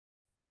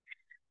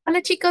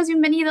Hola chicos,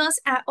 bienvenidos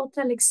a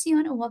otra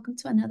lección and welcome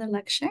to another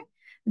lecture.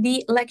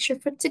 The lecture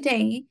for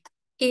today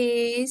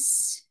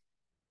is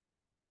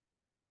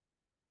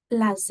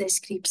las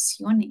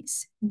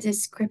descripciones,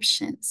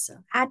 descriptions, so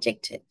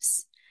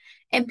adjectives.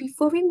 And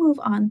before we move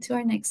on to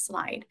our next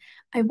slide,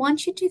 I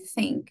want you to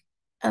think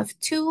of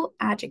two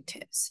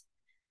adjectives,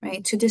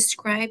 right, to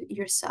describe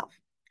yourself.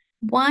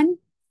 One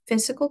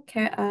physical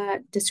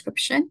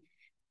description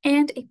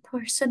and a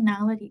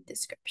personality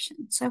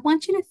description. So I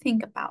want you to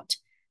think about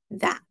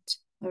that,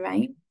 all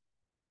right?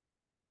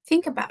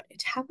 Think about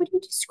it. How would you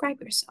describe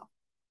yourself?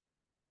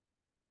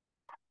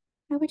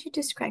 How would you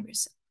describe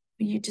yourself?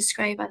 Would you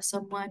describe as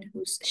someone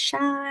who's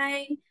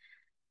shy,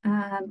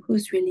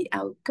 who's really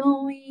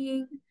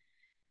outgoing,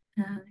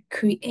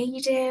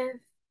 creative,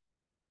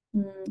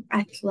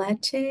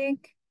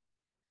 athletic?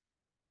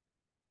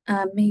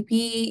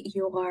 Maybe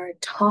you are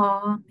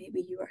tall,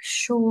 maybe you are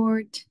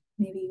short,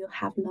 maybe you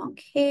have long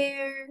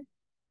hair,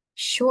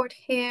 short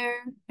hair,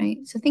 right?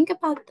 So think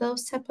about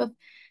those type of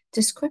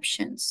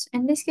descriptions.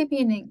 And this could be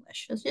in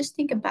English. So just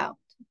think about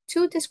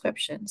two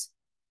descriptions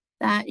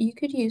that you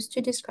could use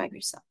to describe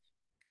yourself.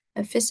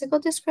 A physical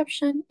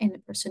description and a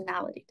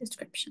personality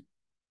description.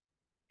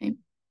 Okay?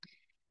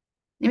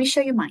 Let me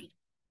show you mine.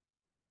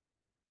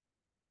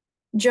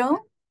 Yo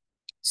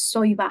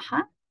soy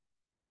baja.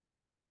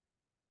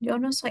 Yo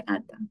no soy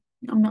alta.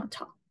 I'm not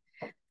tall.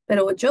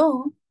 Pero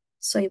yo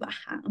soy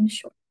baja. I'm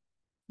short.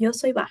 Yo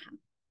soy baja.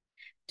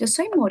 Yo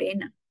soy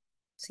morena.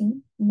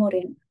 ¿Sí?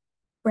 Morena.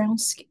 Brown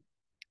skin.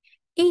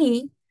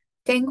 Y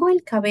tengo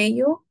el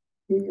cabello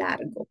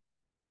largo.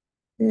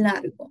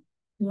 Largo.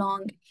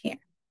 Long hair.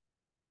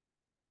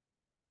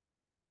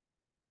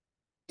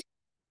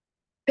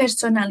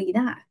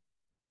 Personalidad.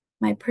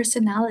 My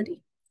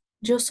personality.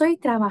 Yo soy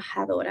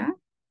trabajadora,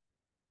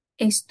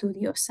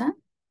 estudiosa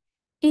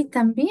y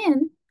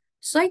también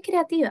soy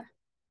creativa.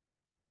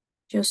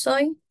 Yo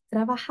soy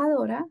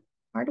trabajadora,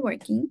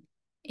 hardworking,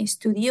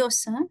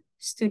 estudiosa,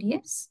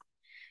 studious,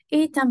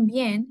 y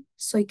también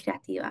soy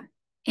creativa.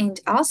 And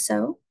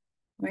also,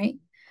 right,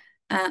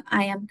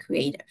 I am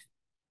creative.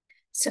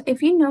 So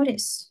if you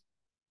notice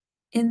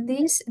in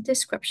these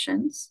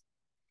descriptions,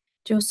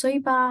 yo soy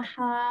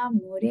baja,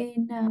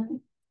 morena,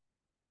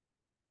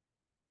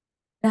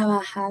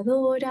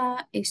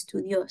 trabajadora,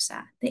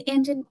 estudiosa. They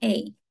end in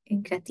A,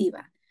 in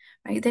creativa,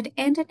 right? That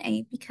end in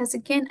A because,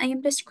 again, I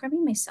am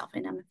describing myself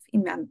and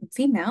I'm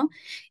female.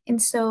 And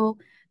so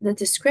the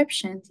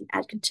descriptions, the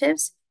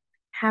adjectives,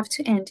 have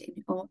to end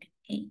in O and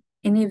A.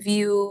 And if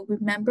you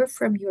remember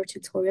from your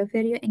tutorial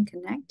video in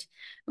Connect,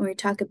 when we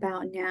talk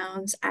about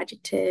nouns,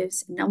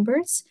 adjectives,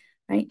 numbers,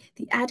 right?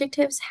 The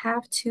adjectives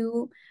have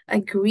to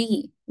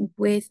agree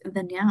with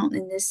the noun.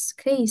 In this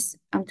case,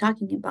 I'm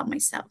talking about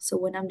myself. So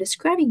when I'm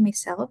describing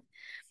myself,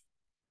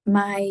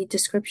 my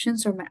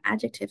descriptions or my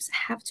adjectives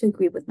have to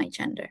agree with my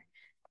gender.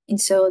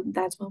 And so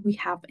that's what we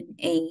have in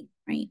A,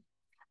 right?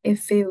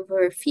 If it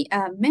were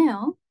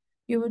male,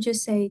 you would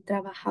just say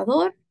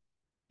trabajador,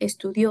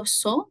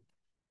 estudioso,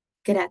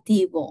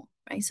 creativo,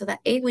 right? So that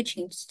A would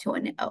change to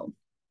an O.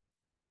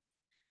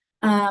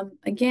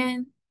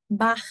 Again,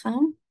 baja,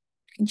 you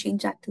can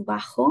change that to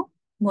bajo,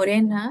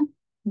 morena,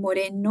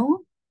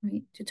 moreno,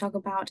 right? To talk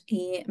about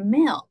a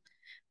male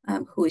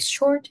who is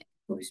short,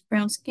 who is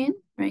brown skin,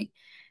 right?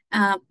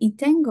 Y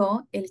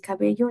tengo el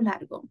cabello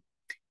largo.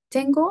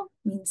 Tengo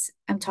means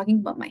I'm talking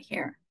about my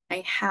hair.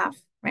 I have,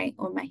 right?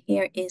 Or my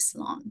hair is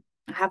long.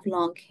 I have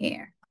long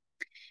hair.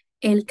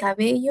 El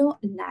cabello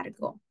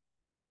largo.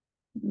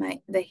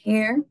 The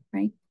hair,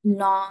 right?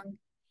 Long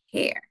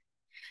hair.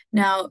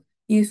 Now,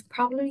 you've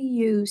probably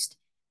used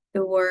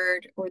the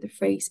word or the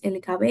phrase el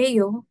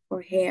cabello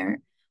for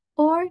hair,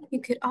 or you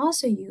could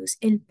also use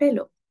el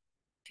pelo,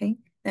 okay?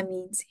 That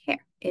means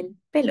hair, el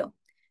pelo.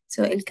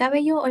 So el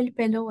cabello or el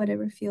pelo,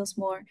 whatever feels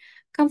more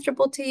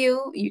comfortable to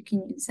you, you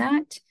can use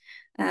that.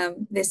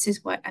 This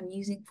is what I'm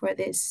using for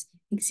this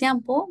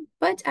example,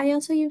 but I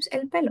also use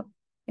el pelo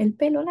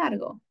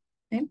largo,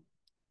 okay?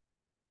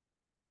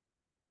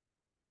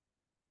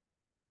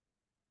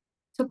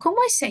 So,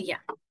 ¿cómo es ella?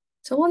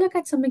 So we'll look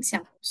at some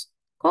examples.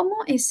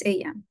 ¿Cómo es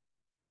ella?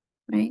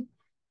 Right?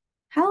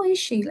 How is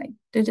she like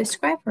to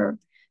describe her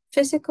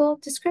physical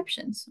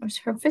descriptions or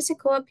her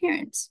physical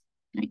appearance?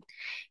 Right?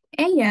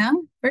 Ella,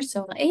 first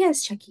of all, ella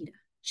es Shakira.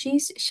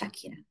 She's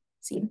Shakira.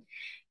 ¿Sí?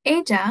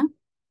 Ella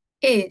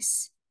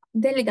es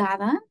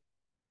delgada,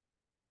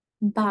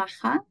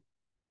 baja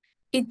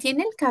y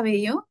tiene el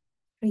cabello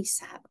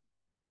rizado.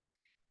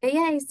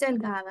 Ella es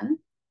delgada,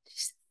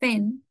 she's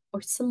thin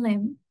or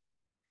slim,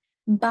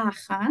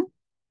 baja,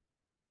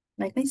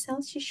 like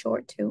myself, she's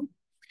short too,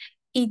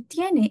 y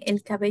tiene el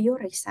cabello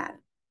rizado.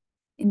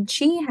 And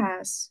she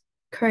has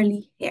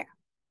curly hair,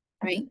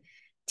 right?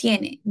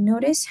 Tiene.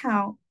 Notice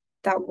how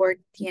that word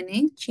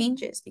tiene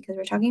changes because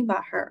we're talking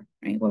about her,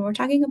 right? When we're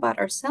talking about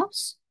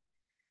ourselves,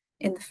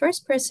 in the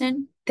first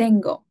person,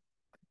 tengo.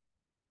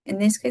 In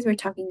this case, we're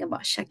talking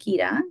about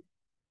Shakira.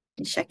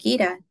 And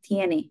Shakira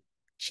tiene.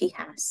 She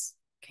has,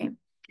 okay?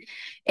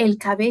 El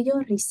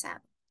cabello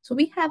rizado. So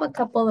we have a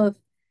couple of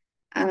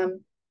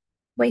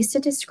Ways to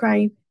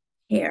describe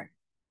hair.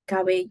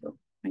 Cabello,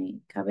 right?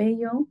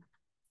 Cabello.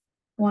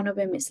 One of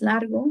them is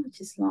largo,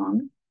 which is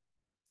long.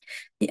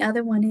 The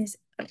other one is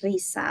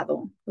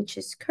rizado, which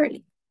is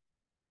curly.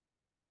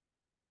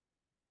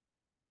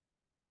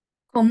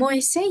 ¿Cómo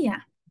es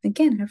ella?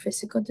 Again, her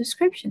physical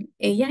description.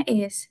 Ella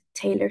es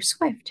Taylor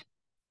Swift.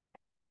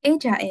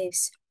 Ella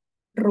es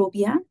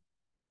rubia,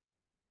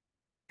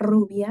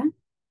 rubia,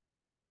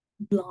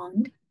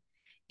 blonde.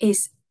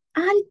 Es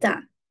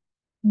alta,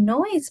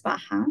 no es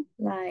baja,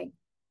 like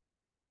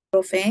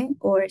Profe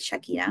or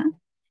Shakira.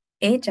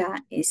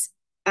 Ella es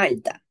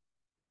alta,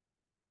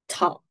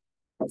 tall,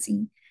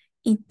 ¿sí?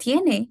 Y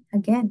tiene,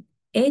 again,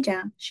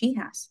 ella, she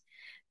has.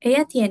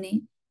 Ella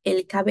tiene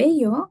el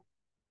cabello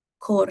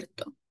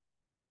corto.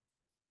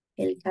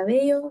 El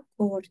cabello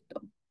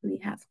corto. We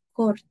have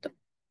corto.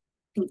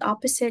 The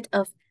opposite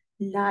of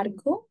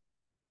largo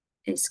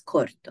is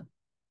corto.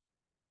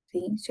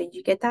 ¿Sí? So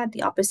you get that?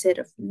 The opposite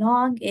of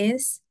long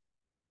is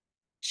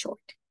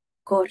short.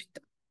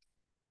 Corto.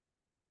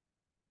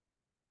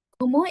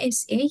 ¿Cómo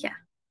es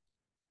ella?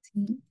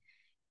 ¿Sí?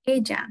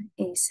 Ella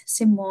es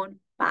Simone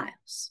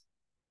Biles.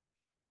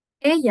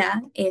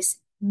 Ella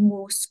es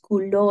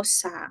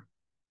musculosa.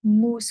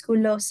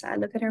 Musculosa.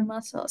 Look at her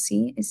muscle.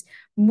 ¿Sí? Es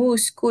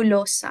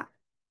musculosa.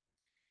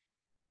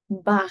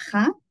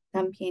 Baja.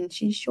 También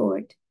she's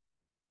short.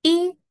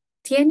 Y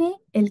tiene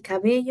el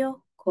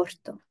cabello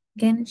corto.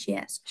 Again, she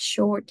has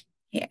short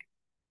hair.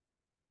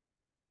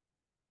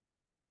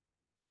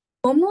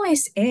 ¿Cómo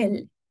es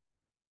él?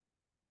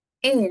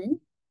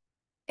 Él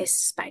es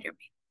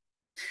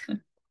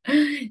Spider-Man.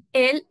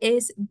 Él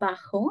es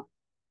bajo,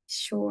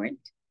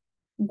 short,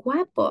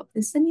 guapo.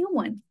 This is a new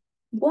one.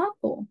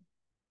 Guapo.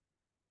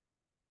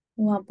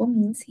 Guapo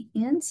means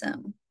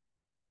handsome.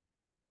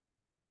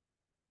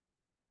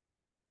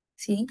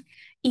 ¿Sí?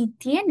 Y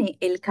tiene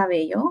el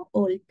cabello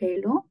o el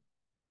pelo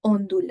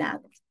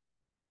ondulado.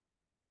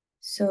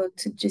 So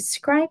to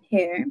describe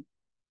hair,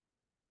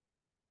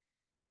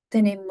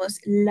 tenemos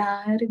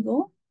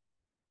largo,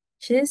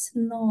 which is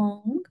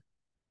long,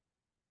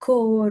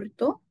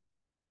 corto,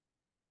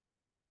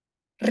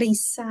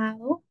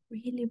 rizado,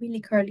 really,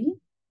 really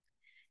curly,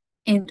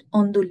 and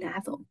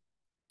ondulado.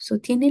 So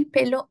tiene el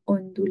pelo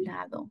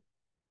ondulado,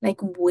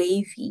 like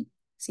wavy,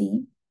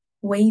 ¿sí?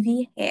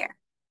 Wavy hair.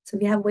 So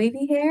if you have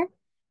wavy hair,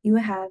 you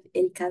have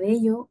el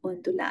cabello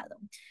ondulado.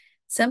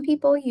 Some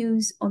people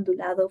use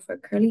ondulado for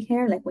curly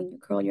hair, like when you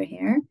curl your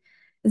hair.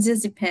 It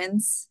just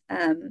depends,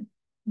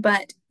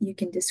 but you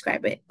can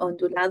describe it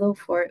ondulado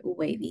for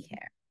wavy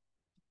hair.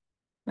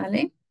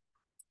 ¿Vale?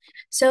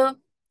 So,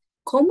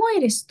 ¿cómo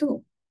eres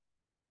tú?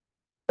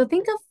 So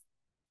think of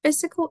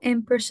physical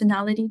and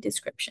personality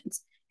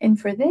descriptions. And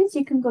for this,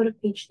 you can go to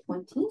page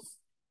 20.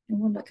 And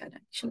we'll look at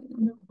it. Actually, let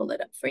me pull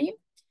it up for you.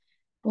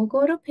 We'll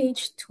go to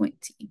page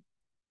 20.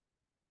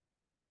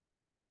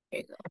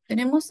 Here you go.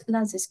 Tenemos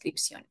las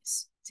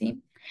descripciones,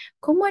 ¿sí?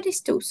 ¿Cómo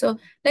eres tú? So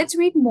let's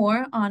read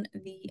more on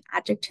the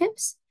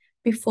adjectives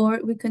before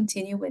we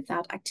continue with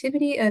that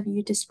activity of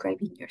you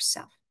describing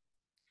yourself.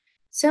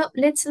 So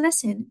let's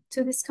listen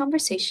to this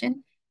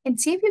conversation and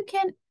see if you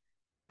can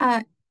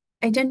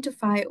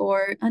identify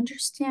or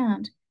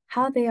understand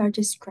how they are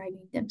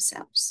describing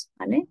themselves,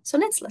 ¿vale? So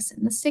let's listen.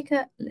 Let's take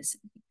a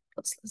listen.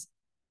 Let's listen.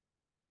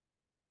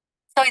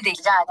 Soy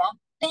delgada,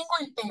 tengo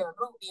el pelo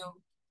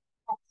rubio,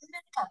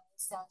 unas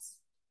cabezas.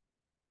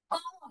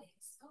 ¿Cómo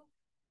es?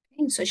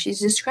 Okay, so she's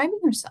describing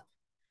herself.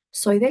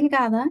 Soy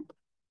delgada.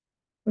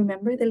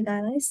 Remember,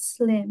 delgada is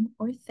slim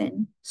or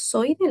thin.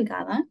 Soy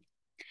delgada.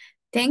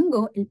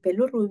 Tengo el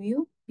pelo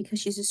rubio. Because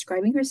she's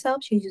describing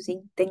herself, she's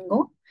using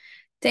tengo.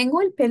 Tengo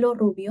el pelo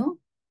rubio.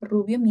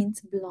 Rubio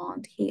means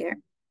blonde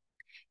hair.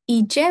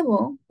 Y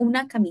llevo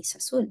una camisa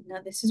azul.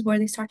 Now, this is where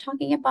they start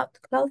talking about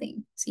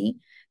clothing, see?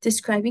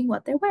 Describing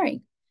what they're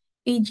wearing.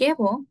 Y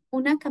llevo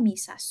una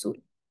camisa azul,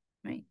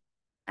 right?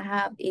 I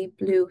have a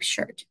blue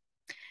shirt.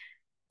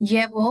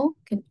 Llevo,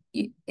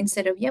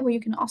 instead of llevo, you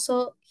can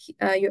also,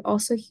 you're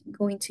also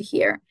going to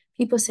hear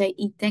people say,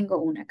 y tengo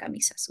una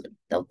camisa azul.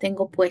 So,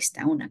 tengo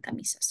puesta una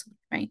camisa azul,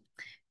 right?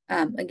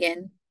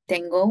 Again,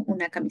 tengo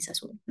una camisa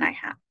azul, I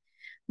have.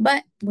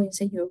 But when you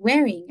say you're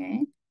wearing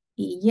it,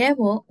 y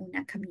llevo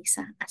una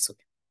camisa azul.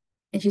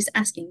 And she's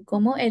asking,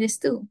 ¿Cómo eres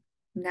tú?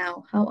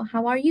 Now,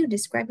 how are you?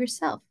 Describe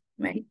yourself,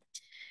 right?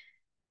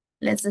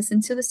 Let's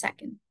listen to the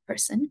second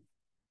person.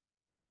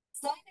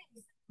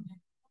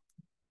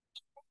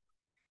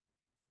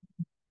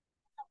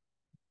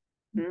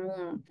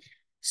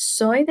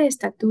 Soy de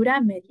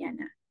estatura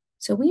mediana.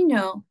 So we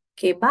know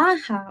que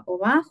baja o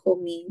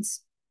bajo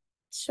means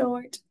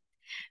short.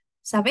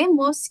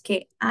 Sabemos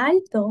que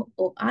alto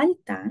o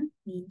alta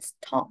means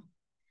tall.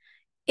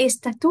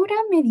 Estatura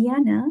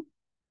mediana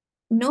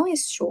no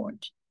is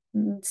short.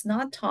 It's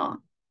not tall.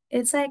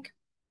 It's like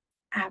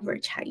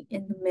average height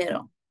in the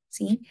middle.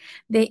 ¿Sí?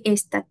 De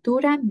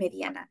estatura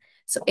mediana.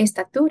 So,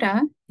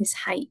 estatura is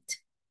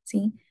height.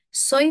 ¿Sí?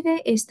 Soy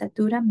de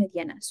estatura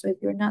mediana. So, if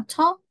you're not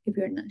tall, if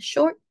you're not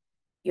short,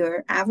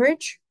 you're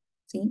average.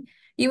 ¿Sí?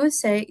 You would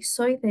say,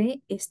 soy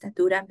de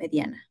estatura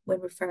mediana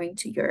when referring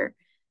to your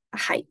a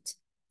height,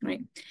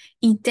 right?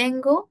 Y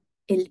tengo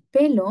el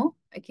pelo,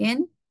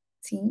 again,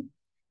 ¿sí?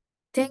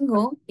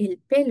 Tengo el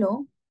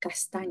pelo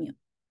castaño.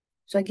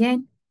 So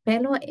again,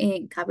 pelo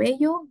and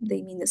cabello,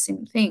 they mean the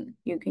same thing.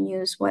 You can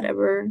use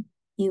whatever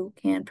you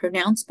can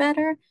pronounce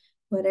better,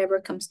 whatever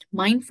comes to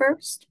mind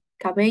first,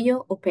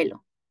 cabello o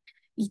pelo.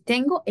 Y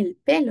tengo el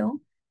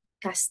pelo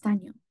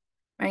castaño,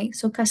 right?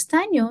 So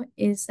castaño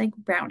is like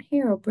brown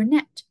hair or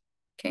brunette,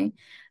 okay?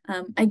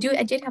 I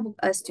did have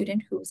a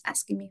student who was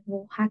asking me,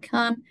 well, how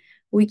come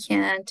we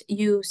can't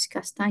use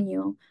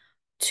castaño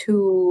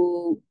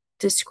to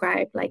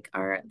describe like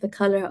the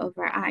color of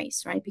our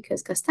eyes, right?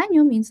 Because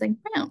castaño means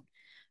like brown.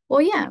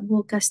 Well, yeah,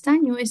 well,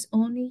 castaño is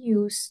only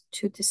used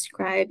to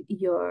describe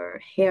your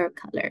hair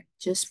color,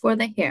 just for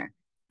the hair,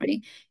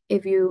 right?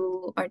 If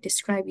you are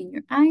describing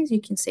your eyes,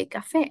 you can say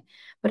café.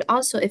 But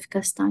also, if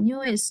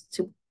castaño is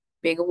too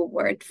big of a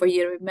word for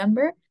you to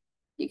remember,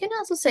 you can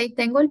also say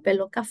tengo el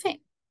pelo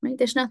café, right?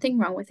 There's nothing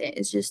wrong with it.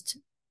 It's just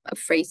a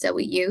phrase that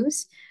we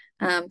use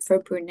for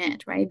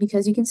brunette, right?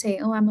 Because you can say,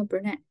 oh, I'm a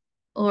brunette,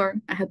 or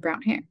I have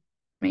brown hair,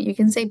 right? You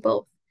can say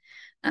both.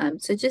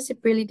 So just it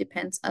really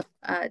depends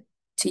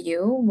to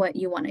you what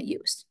you want to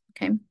use.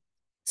 Okay.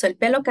 So el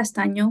pelo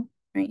castaño,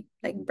 right?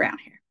 Like brown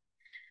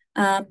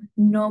hair.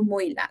 No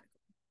muy largo.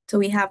 So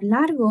we have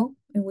largo,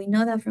 and we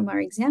know that from our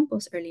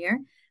examples earlier.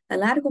 The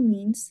largo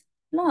means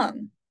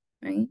long,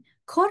 right?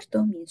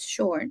 Corto means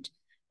short,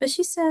 but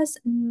she says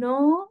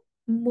no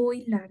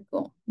muy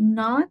largo,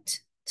 not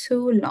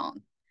too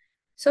long.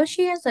 So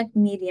she has like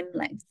medium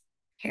length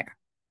hair.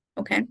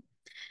 Okay.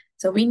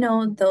 So we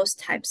know those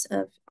types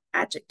of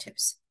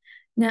adjectives.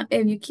 Now,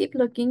 if you keep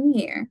looking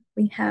here,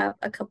 we have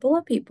a couple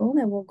of people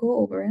that will go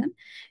over them,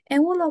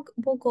 and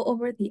we'll go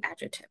over the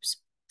adjectives.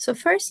 So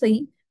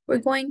firstly, we're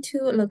going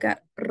to look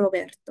at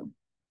Roberto,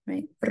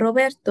 right?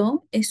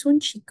 Roberto es un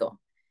chico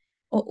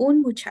o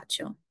un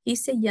muchacho.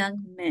 He's a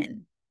young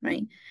man,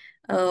 right?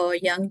 A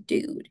young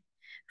dude.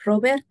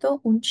 Roberto,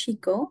 un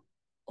chico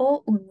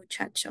o un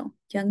muchacho.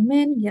 Young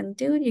man, young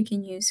dude, you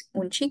can use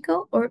un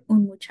chico or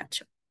un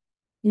muchacho.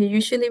 You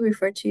usually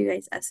refer to you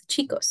guys as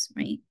chicos,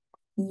 right?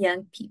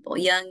 Young people,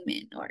 young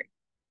men, or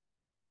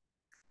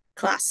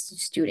class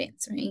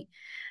students, right?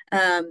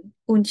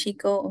 Un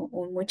chico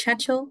o un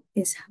muchacho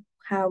is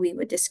how we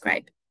would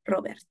describe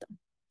Roberto.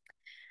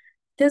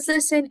 Let's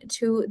listen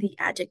to the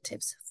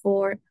adjectives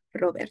for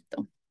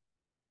Roberto.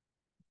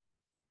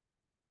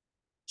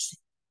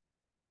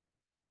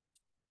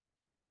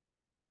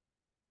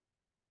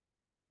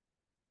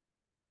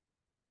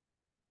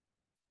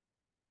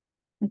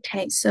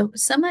 Okay, so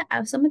some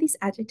of these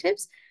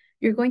adjectives,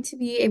 you're going to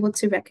be able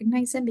to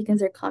recognize them because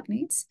they're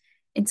cognates.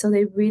 And so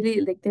they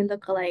really like they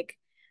look like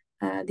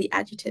the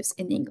adjectives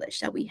in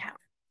English that we have.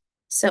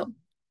 So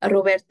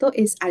Roberto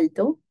is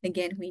alto.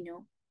 Again, we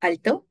know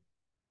alto.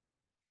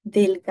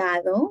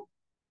 Delgado.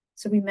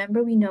 So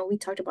remember, we know we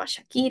talked about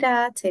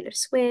Shakira, Taylor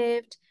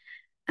Swift,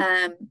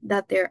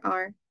 that there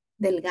are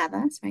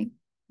delgadas, right?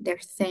 They're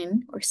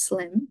thin or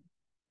slim.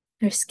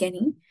 They're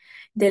skinny.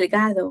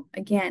 Delgado,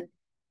 again,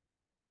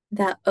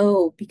 the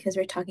O because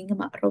we're talking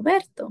about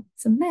Roberto.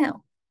 It's a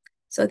male.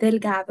 So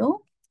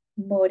delgado,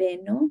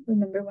 moreno.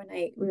 Remember when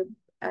I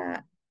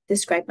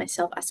described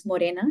myself as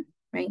morena,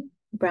 right?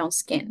 Brown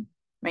skin,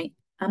 right?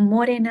 I'm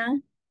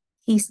morena,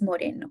 he's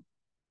moreno.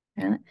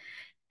 ¿Verdad?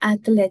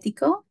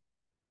 Atlético,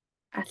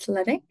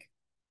 athletic,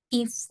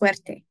 y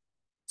fuerte,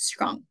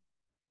 strong.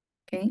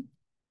 Okay.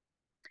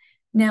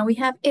 Now we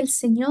have el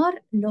señor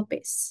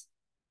López.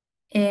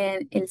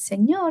 And el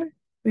señor,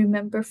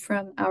 remember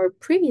from our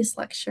previous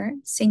lecture,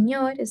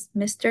 señor is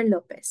Mr.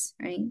 López,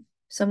 right?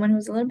 Someone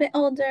who's a little bit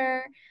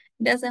older,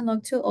 doesn't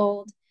look too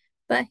old,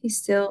 but he's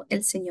still el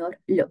señor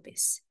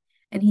López.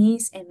 And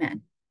he's a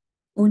man,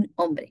 un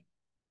hombre.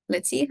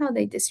 Let's see how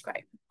they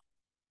describe him.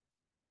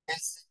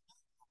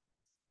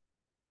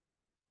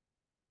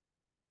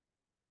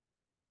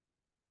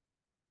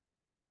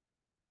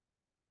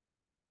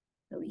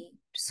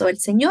 So el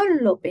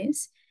señor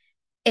López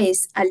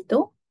es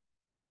alto,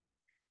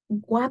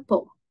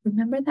 guapo.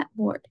 Remember that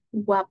word,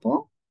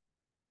 guapo,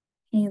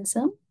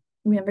 handsome.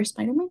 Remember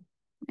Spider-Man,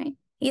 right?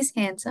 He's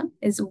handsome,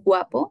 is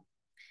guapo.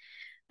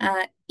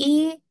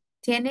 Y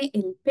tiene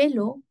el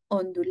pelo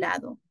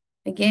ondulado.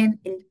 Again,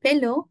 el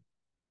pelo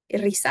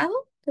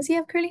rizado. Does he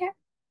have curly hair?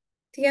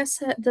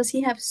 Does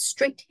he have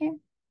straight hair?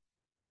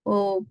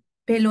 O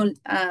pelo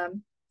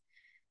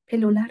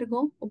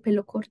largo o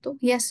pelo corto?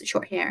 He has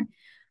short hair,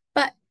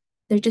 but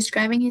they're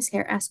describing his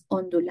hair as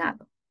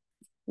ondulado,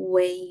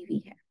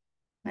 wavy hair,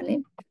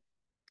 ¿vale?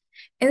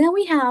 And then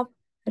we have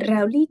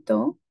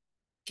Raulito,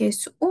 que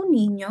es un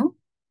niño,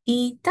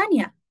 y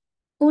Tania,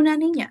 una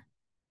niña,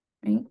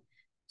 right?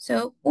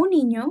 So, un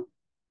niño,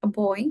 a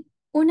boy,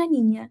 una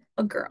niña,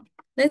 a girl.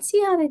 Let's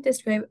see how they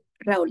describe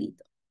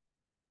Raulito.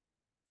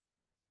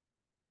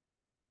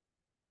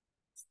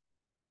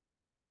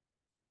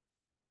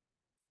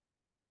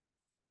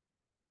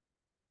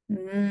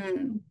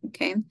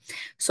 Okay.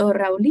 So,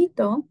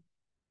 Raulito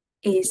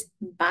is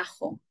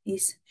bajo,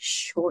 is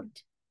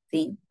short,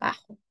 ¿sí?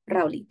 Bajo,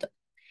 Raulito.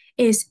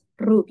 Es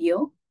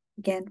rubio,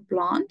 again,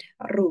 blonde,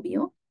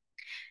 rubio.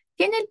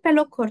 Tiene el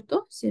pelo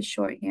corto, si es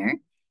short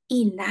hair,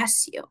 y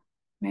lacio,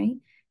 right?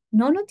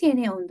 No lo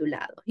tiene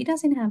ondulado. He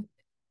doesn't have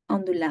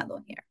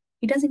ondulado hair.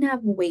 He doesn't have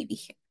wavy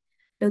hair.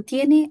 Lo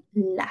tiene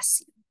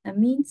lacio. That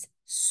means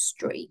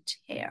straight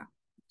hair.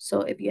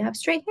 So if you have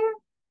straight hair,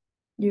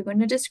 you're going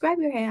to describe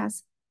your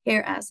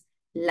hair as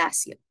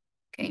lacio.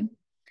 Okay.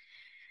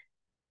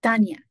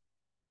 Tanya.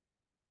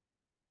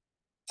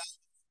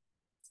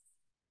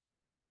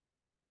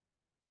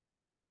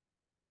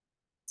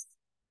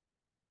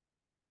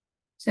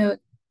 So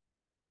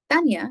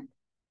Tanya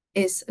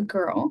is a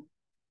girl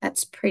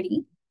that's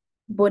pretty,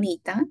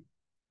 bonita.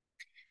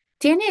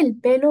 Tiene el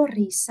pelo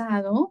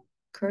rizado,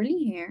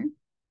 curly hair.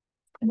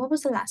 And what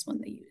was the last one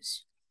they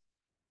used?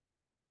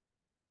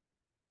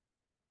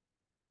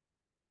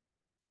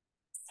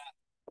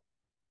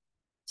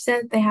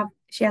 Said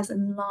she has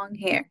long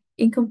hair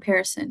in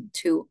comparison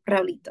to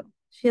Raulito.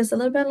 She has a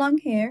little bit long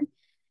hair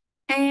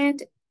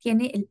and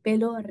tiene el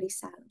pelo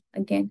rizado.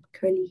 Again,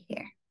 curly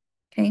hair.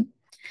 Okay.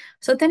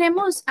 So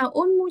tenemos a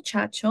un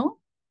muchacho,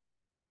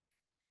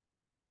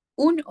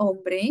 un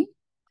hombre,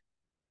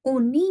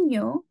 un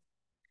niño,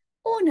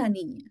 una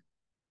niña.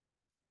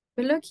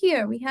 But look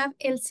here, we have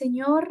el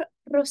señor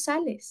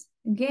Rosales.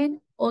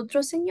 Again,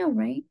 otro señor,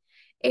 right?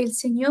 El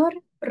señor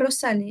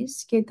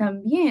Rosales, que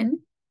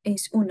también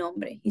es un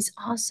hombre. He's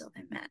also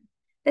a man.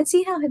 Let's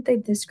see how they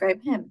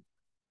describe him.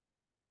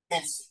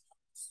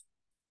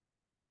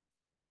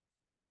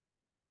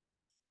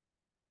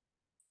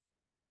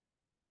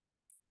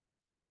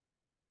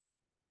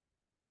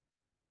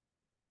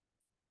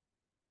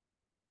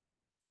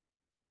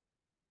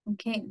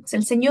 Okay, so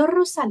el señor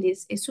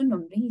Rosales es un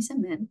hombre, he's a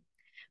man,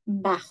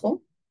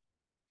 bajo.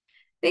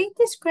 They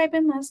describe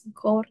him as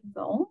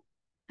gordo,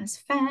 as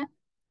fat.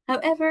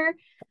 However,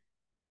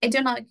 I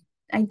do not,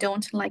 I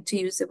don't like to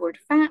use the word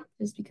fat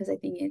just because I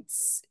think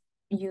it's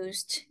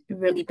used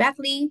really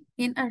badly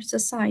in our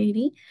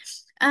society.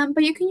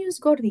 But you can use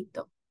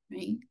gordito,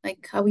 right?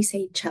 Like how we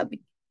say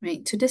chubby,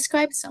 right? To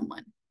describe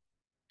someone.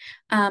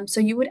 So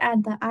you would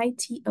add the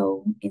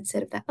ITO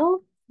instead of the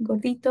O,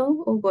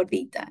 gordito or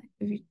gordita,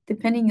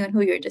 depending on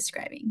who you're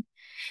describing.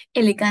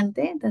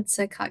 Elegante, that's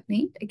a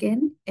cognate.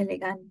 Again,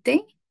 elegante,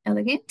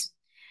 elegant.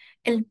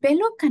 El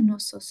pelo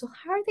canoso. So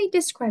how are they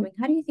describing?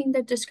 How do you think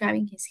they're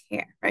describing his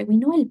hair, right? We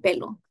know el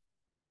pelo,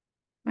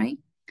 right?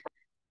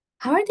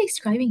 How are they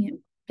describing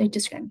him? They're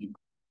describing him.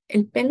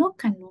 El pelo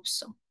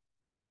canoso.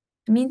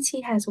 It means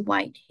he has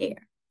white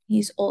hair.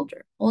 He's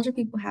older. Older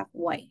people have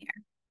white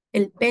hair.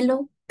 El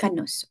pelo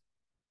canoso.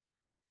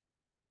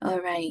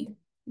 All right.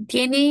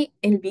 Tiene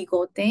el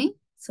bigote.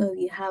 So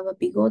you have a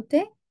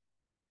bigote,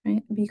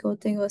 right?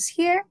 Bigote goes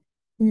here.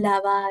 La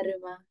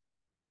barba.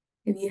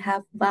 If you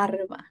have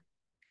barba.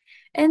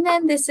 And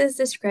then this is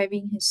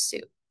describing his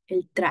suit,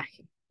 el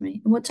traje, right?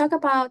 And we'll talk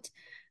about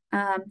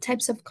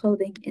types of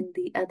clothing in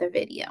the other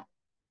video.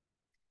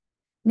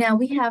 Now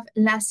we have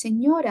la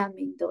señora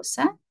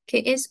Mendoza,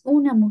 que es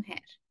una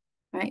mujer,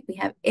 right? We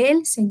have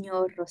el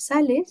señor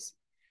Rosales,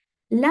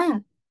 la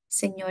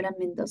señora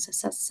Mendoza.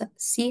 So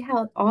see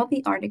how all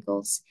the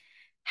articles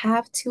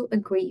have to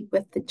agree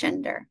with the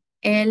gender.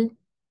 El,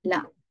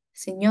 la,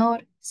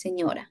 señor,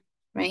 señora,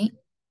 right?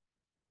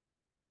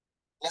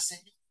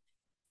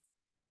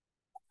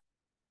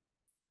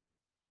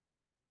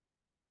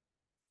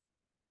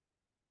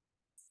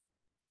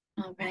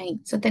 All right,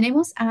 so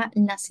tenemos a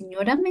la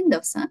señora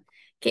Mendoza,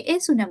 que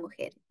es una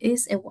mujer,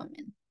 is a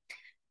woman.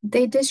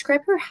 They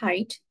describe her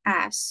height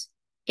as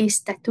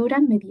estatura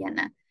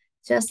mediana,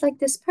 just like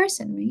this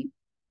person, right?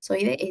 Soy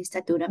de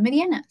estatura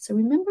mediana. So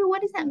remember,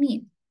 what does that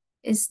mean?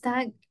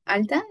 ¿Está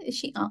alta? Is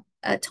she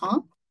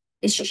tall?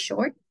 Is she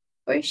short?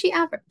 Or is she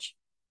average?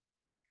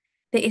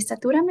 The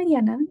estatura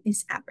mediana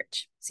is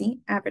average, see?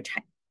 Average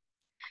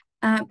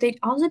height. They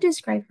also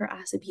describe her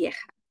as a vieja,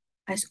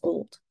 as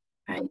old,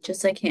 right?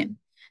 Just like him.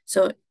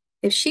 So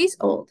if she's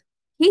old,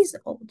 he's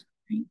old,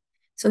 right?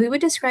 So we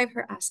would describe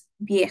her as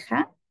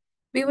vieja.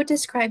 We would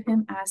describe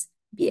him as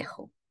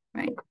viejo,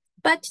 right?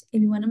 But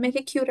if you want to make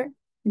it cuter,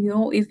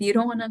 if you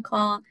don't want to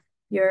call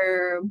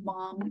your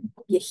mom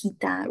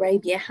viejita,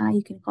 right? Vieja,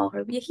 you can call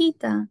her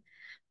viejita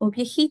or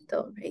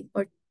viejito, right?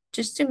 Or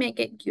just to make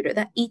it cuter.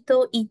 That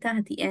ito, ita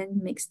at the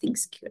end makes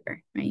things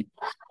cuter, right?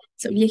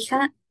 So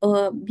vieja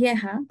o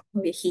vieja o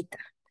viejita.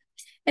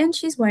 And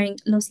she's wearing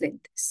los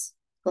lentes,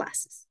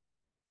 glasses.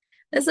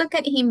 Let's look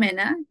at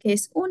Jimena, que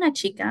es una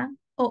chica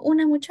o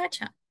una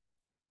muchacha,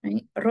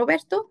 right?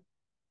 Roberto,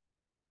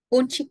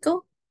 un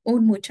chico,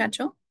 un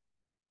muchacho.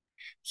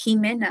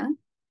 Jimena,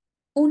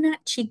 una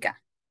chica,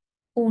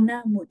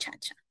 una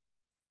muchacha.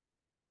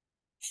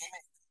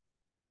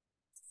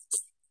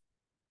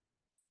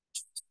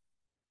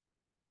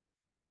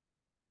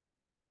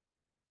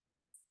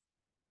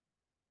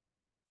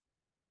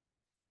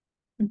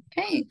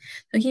 Okay,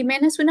 so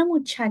Jimena es una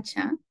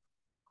muchacha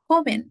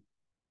joven.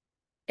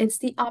 It's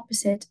the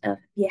opposite of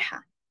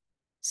vieja.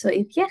 So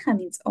if vieja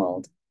means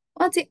old,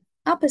 what's the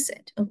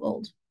opposite of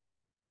old?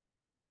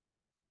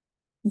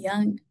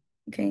 Young.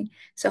 Okay,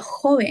 so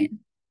joven.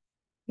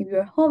 If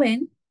you're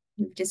joven,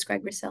 You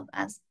describe yourself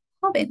as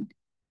joven,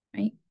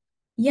 right?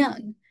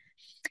 Young.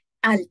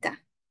 Alta,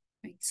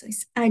 right? So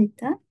it's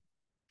alta.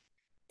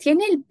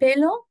 Tiene el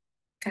pelo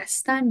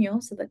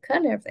castaño, so the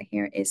color of the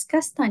hair is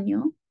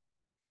castaño.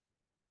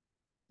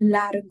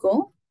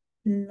 Largo,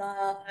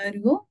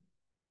 largo,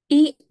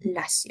 y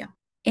lacio,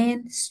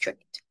 and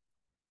straight.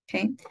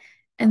 Okay.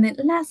 And then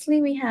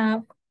lastly, we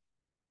have,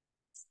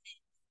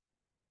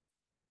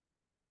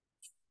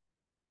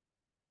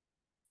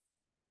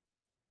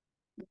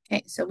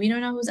 okay, so we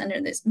don't know who's under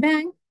this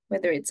bag,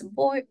 whether it's a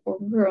boy or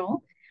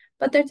girl,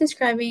 but they're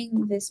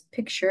describing this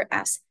picture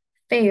as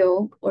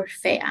feo or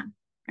fea,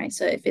 right?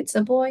 So if it's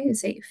a boy, you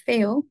say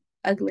feo,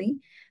 ugly,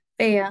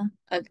 fea,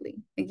 ugly.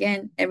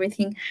 Again,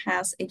 everything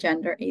has a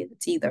gender.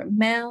 It's either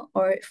male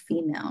or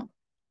female,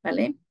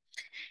 ¿vale?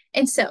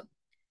 And so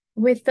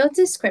with those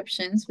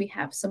descriptions, we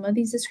have some of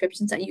these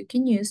descriptions that you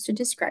can use to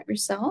describe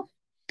yourself.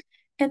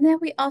 And then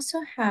we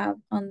also have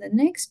on the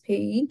next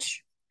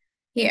page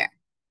here,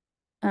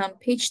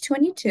 page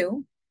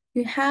 22,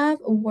 you have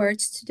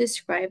words to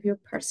describe your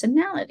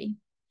personality.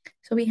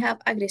 So we have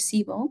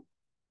agresivo,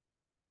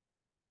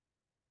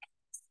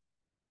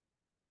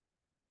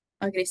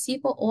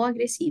 agresivo o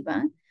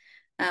agresiva,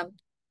 um,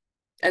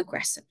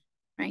 aggressive,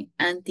 right?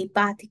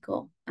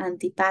 Antipático,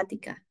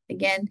 antipática.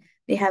 Again,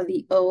 they have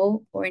the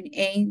O or an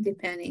A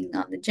depending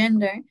on the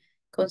gender.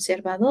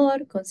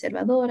 Conservador,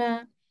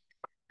 conservadora,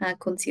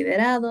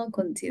 considerado,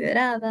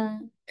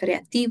 considerada,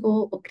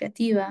 creativo o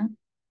creativa.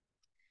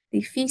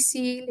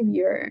 Difícil if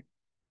you're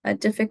a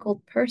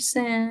difficult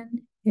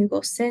person,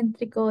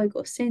 egocéntrico,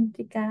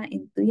 egocéntrica,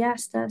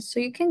 entusiasta. So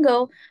you can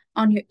go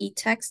on your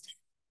e-text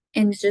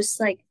and just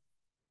like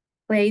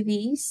play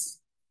these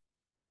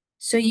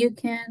so you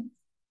can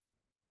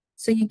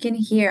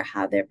hear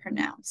how they're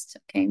pronounced,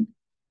 okay?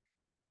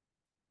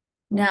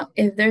 Now,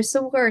 if there's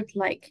a word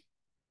like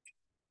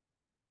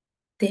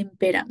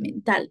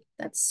temperamental,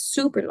 that's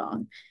super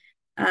long,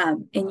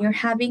 and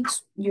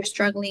you're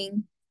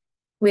struggling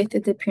with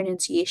the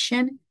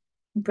pronunciation,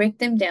 break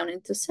them down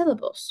into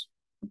syllables,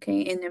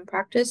 okay? And then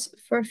practice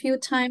for a few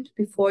times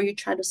before you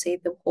try to say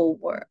the whole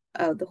word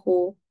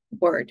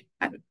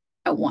at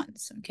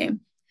once, okay?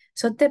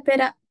 So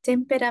temperamental,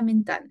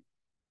 temperamental,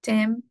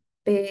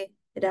 tempe,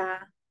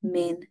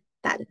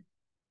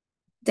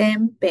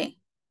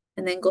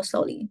 and then go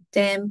slowly.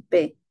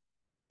 Tempe,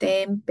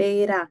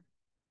 tempera,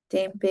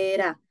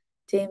 tempera,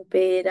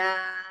 temperal,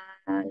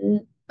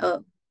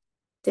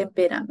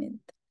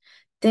 temperament,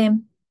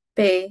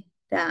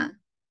 tempera,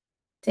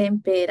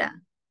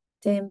 tempera,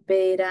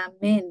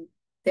 temperament,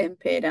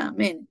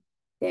 temperament,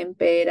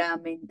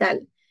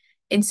 temperamental.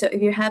 And so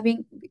if you're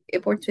having,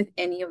 it works with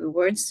any of the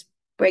words,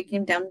 break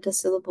them down into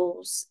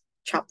syllables,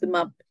 chop them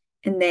up,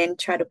 and then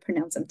try to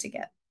pronounce them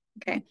together,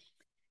 okay?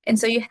 And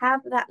so you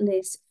have that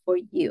list for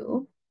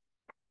you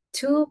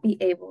to be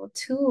able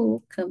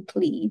to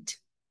complete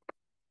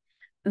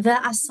the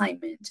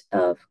assignment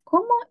of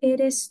 ¿Cómo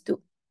eres tú?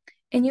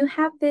 And you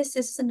have this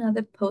is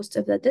another post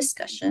of the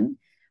discussion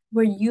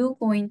where you're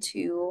going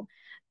to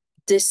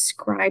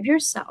describe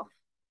yourself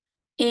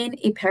in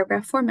a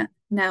paragraph format.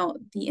 Now,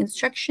 the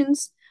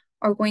instructions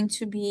are going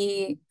to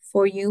be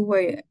for you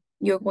where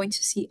you're going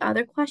to see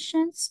other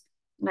questions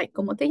like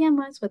 ¿Cómo te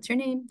llamas? What's your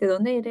name? ¿De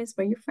dónde eres?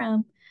 Where you're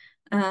from?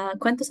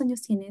 ¿Cuántos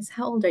años tienes?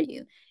 How old are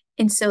you?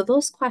 And so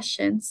those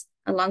questions,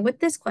 along with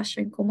this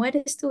question, ¿Cómo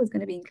eres tú? Is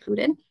going to be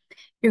included.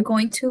 You're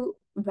going to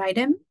write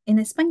them in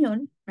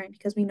Espanol, right?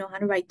 Because we know how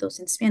to write those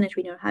in Spanish.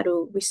 We know how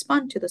to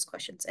respond to those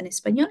questions in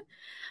Espanol.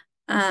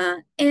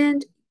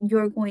 And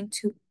you're going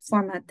to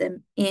format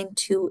them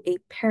into a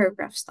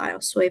paragraph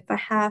style. So if I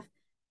have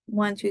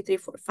 1, 2, 3,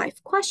 4,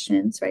 5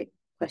 questions, right?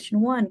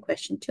 Question 1,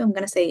 question 2, I'm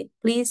going to say,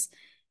 please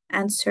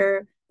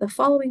answer the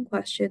following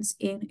questions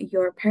in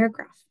your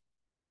paragraph.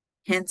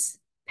 Hence,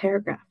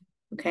 paragraph,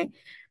 okay?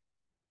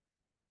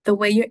 The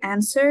way you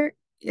answer,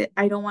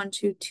 I don't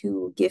want you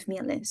to give me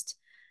a list.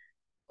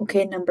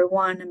 Okay, number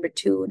 1, number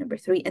 2, number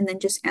 3, and then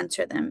just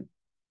answer them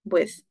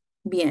with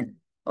bien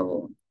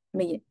or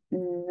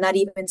not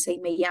even say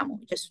me llamo,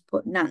 just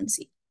put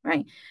Nancy,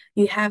 right?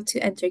 You have to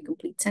enter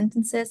complete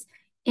sentences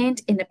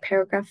and in a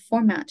paragraph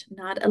format,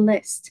 not a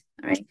list,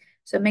 all right?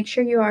 So make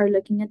sure you are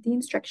looking at the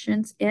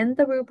instructions and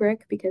the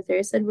rubric because there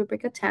is a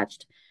rubric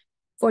attached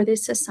for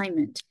this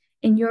assignment.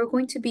 And you're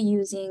going to be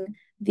using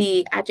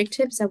the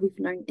adjectives that we've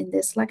learned in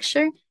this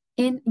lecture,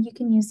 and you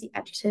can use the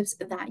adjectives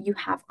that you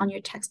have on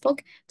your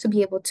textbook to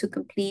be able to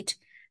complete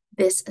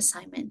this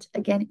assignment.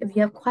 Again, if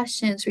you have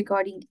questions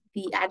regarding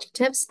the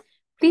adjectives,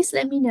 please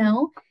let me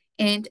know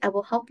and I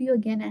will help you.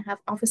 Again, I have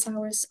office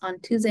hours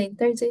on Tuesday and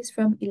Thursdays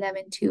from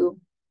 11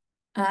 to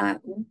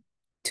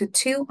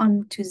 2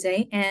 on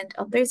Tuesday, and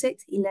on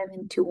Thursdays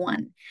 11 to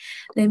 1.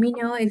 Let me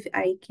know if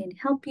I can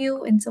help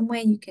you in some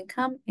way. You can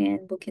come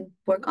and we can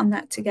work on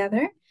that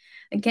together.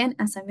 Again,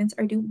 assignments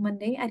are due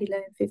Monday at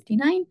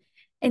 11:59.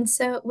 And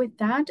so with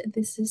that,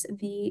 this is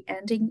the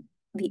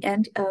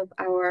end of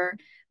our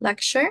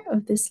lecture,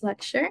 of this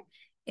lecture.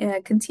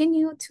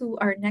 Continue to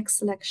our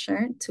next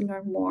lecture to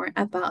learn more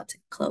about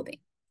clothing.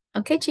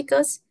 Okay,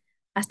 chicos,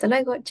 hasta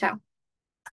luego, chao.